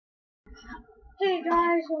Hey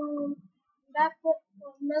guys, back with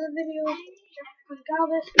another video.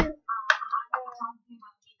 Gonzalez here.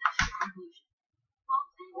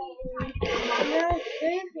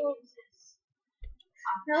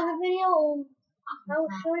 Another video. I was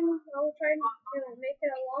trying to make it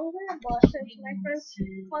a longer, but since my friends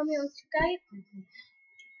called me on Skype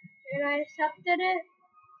and I accepted it,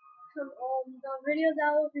 the video that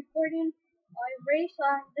I was recording, I erased.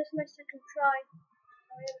 This is my second try.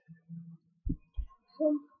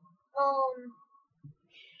 If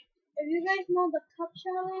you guys know the cup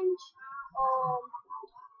challenge,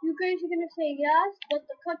 you guys are gonna say yes, but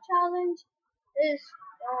the cup challenge is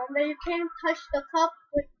that you can't touch the cup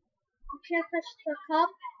with your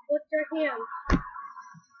hand.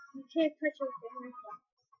 You can't touch it with your hand.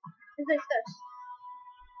 It's like this.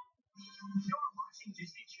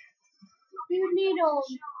 You need 6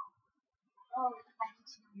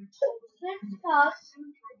 cups and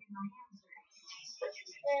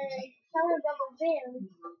 7 rubber bands.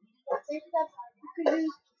 These cups you could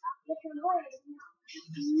use different ways.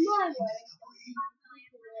 My way.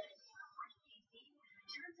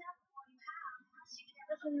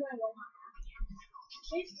 This is my way.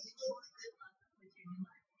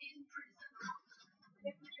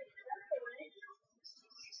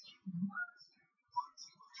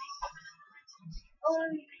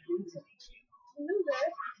 Loser.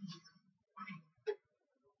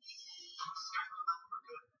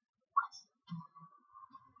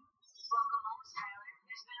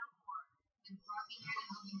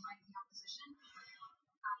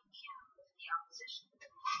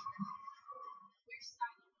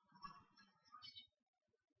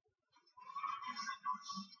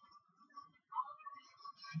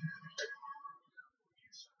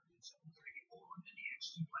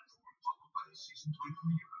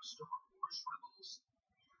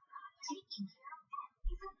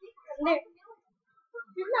 There.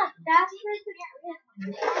 He's not that person.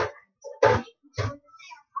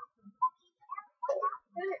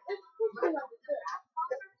 It's supposed to be like this.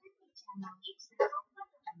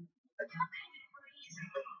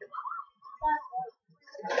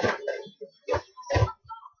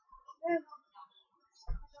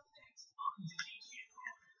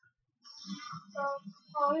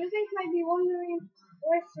 You guys might be wondering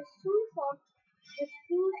where's the shoe from. The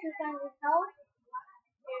shoe is at his house.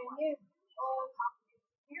 And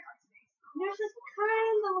there's a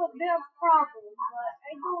kind of a bit of problem, but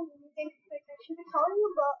I don't think like I should tell you,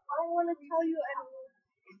 but I want to tell you anyway.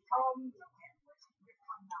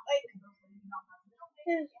 Like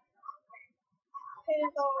his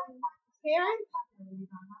parents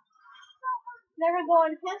never go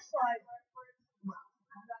on his side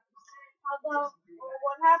about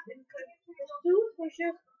what happened. The Zeus was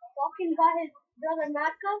just walking by his brother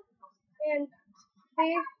Matka, and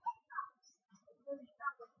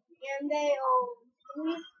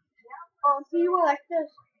he were like this.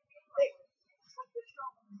 Like,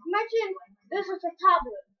 imagine this is a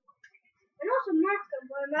tablet. I know it's American,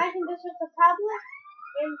 but imagine this is a tablet,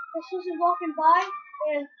 and his sister's walking by,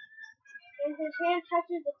 and his hand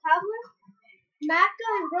touches the tablet. Matka,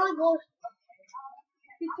 his brother goes,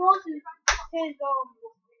 he throws his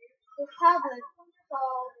tablet, so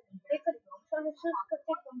his sister could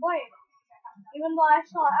take the blame. Even though I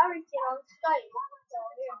saw everything on Skype. So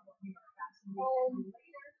yeah.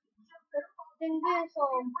 The thing is,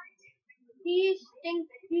 he's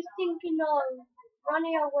thinking of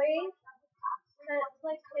running away. It's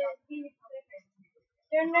like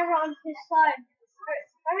they're never on his side.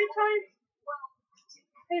 Every time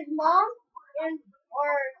his mom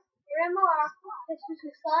or grandma are on his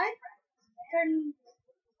sister's side, his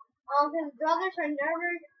brothers are never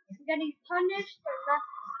getting punished or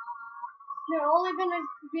nothing. They're only gonna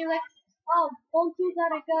be like, oh, don't do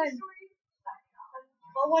that again.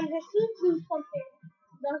 But when his sister does something,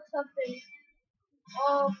 they're supposed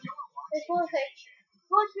to say,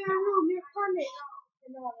 go to your room, you're punished,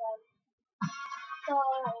 and all that. So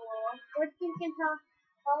we're thinking how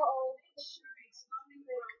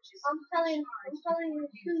I'm telling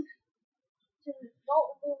your sister to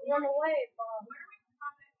don't run away, but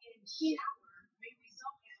he's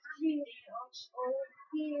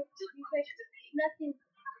like nothing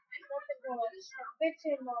going to fix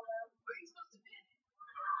him all that.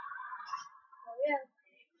 So yeah.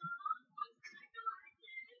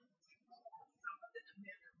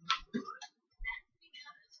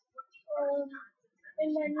 In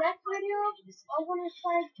my next video, I'm gonna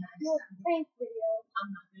try to do a prank video.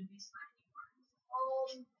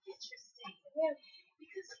 Yeah.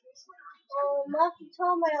 Also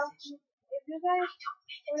tell if you guys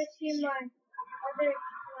want to see my other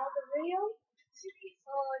video,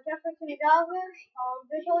 Jefferson Galvin.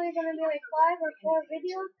 There's only gonna be like 5 or 4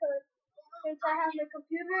 videos, cause since I have my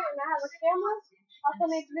computer and I have a camera, I can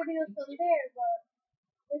make videos from there. But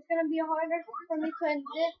it's gonna be harder for me to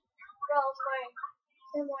edit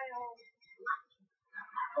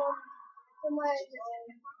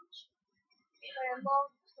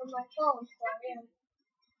from my phone. So yeah.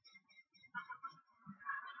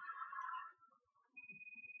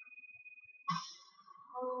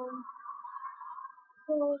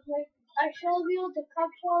 So like I showed you the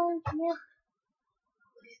cup challenge.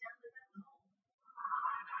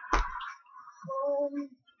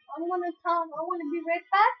 I'm gonna be right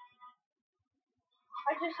back.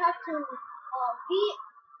 I just have to eat.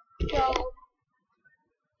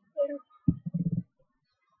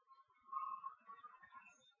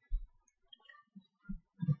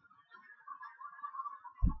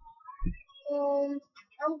 So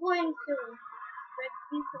I'm going to make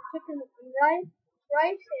me some chicken and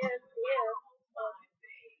rice and yeah.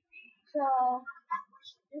 So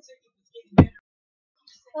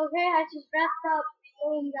okay, I just wrapped up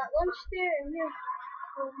that lunch there and yeah.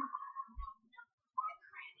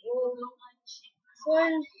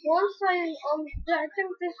 Once I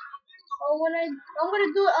think this when I'm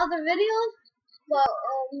gonna do other videos, but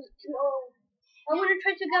I'm gonna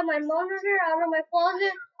try to get my monitor out of my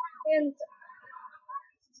closet and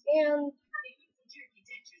and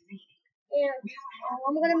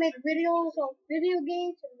I'm gonna make videos of video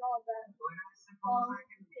games and all that.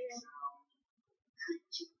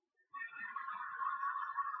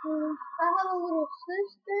 I have a little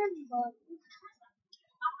sister, but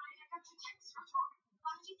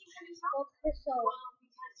okay, so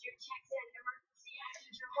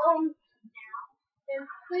and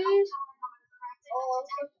please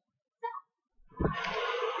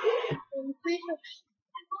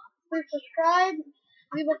please subscribe,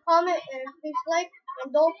 leave a comment, and please like,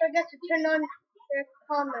 and don't forget to turn on your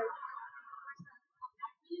comments.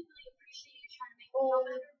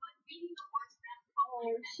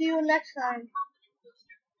 See you next time.